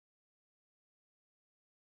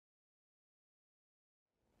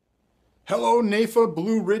Hello NAIFA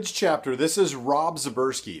Blue Ridge chapter. This is Rob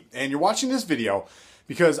Zaberski, and you're watching this video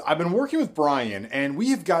because I've been working with Brian and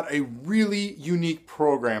we have got a really unique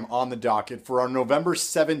program on the docket for our November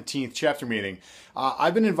 17th chapter meeting.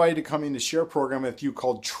 I've been invited to come in to share a program with you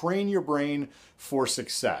called Train Your Brain for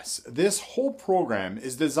Success. This whole program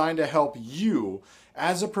is designed to help you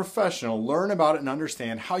as a professional learn about it and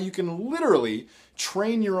understand how you can literally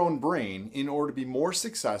train your own brain in order to be more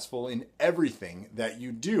successful in everything that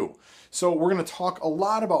you do. So we're going to talk a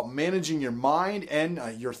lot about managing your mind and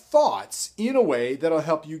your thoughts in a way that'll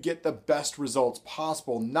help you get the best results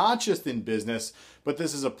possible, not just in business, but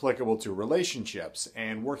this is applicable to relationships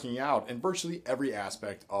and working out and virtually every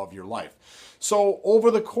aspect of your life. So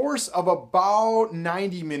over the course of about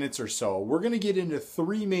 90 minutes or so, we're going to get into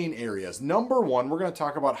three main areas. Number one, we're going to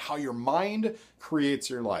talk about how your mind creates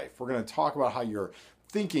your life. We're going to talk about how your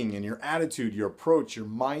thinking and your attitude, your approach, your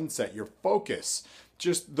mindset, your focus,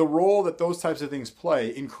 just the role that those types of things play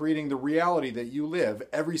in creating the reality that you live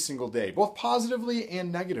every single day, both positively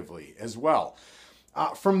and negatively as well.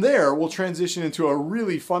 From there, we'll transition into a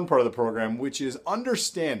really fun part of the program, which is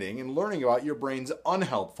understanding and learning about your brain's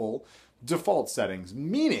unhelpful default settings,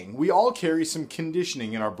 meaning we all carry some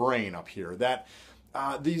conditioning in our brain up here that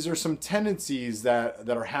these are some tendencies that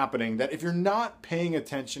are happening that if you're not paying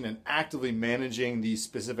attention and actively managing these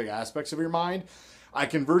specific aspects of your mind, I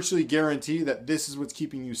can virtually guarantee that this is what's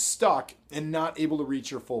keeping you stuck and not able to reach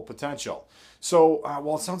your full potential. So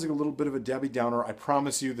while it sounds like a little bit of a Debbie Downer, I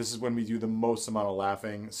promise you this is when we do the most amount of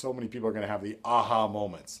laughing. So many people are going to have the aha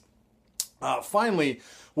moments. Finally,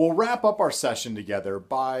 we'll wrap up our session together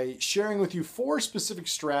by sharing with you 4 specific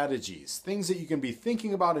strategies, things that you can be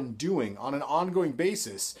thinking about and doing on an ongoing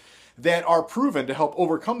basis that are proven to help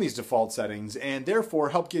overcome these default settings and therefore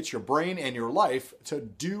help get your brain and your life to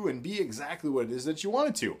do and be exactly what it is that you want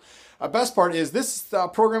it to. Best part is this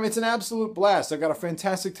program, it's an absolute blast. I've got a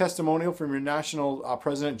fantastic testimonial from your national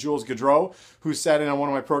president, Jules Gaudreau, who sat in on one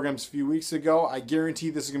of my programs a few weeks ago. I guarantee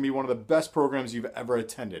this is going to be one of the best programs you've ever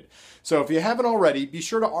attended. So if you haven't already, be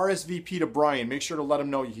sure to RSVP to Brian. Make sure to let him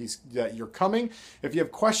know that you're coming. If you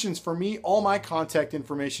have questions for me, all my contact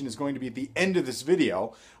information is going to be at the end of this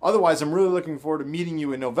video. Otherwise, I'm really looking forward to meeting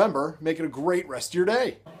you in November. Make it a great rest of your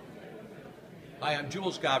day. Hi, I'm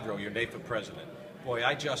Jules Gaudreau, your NAIFA president. Boy,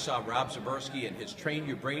 I just saw Rob Zaberski and his Train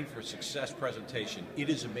Your Brain for Success presentation. It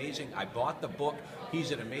is amazing. I bought the book.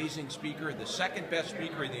 He's an amazing speaker, the second best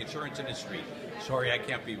speaker in the insurance industry. Sorry I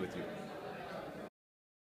can't be with you.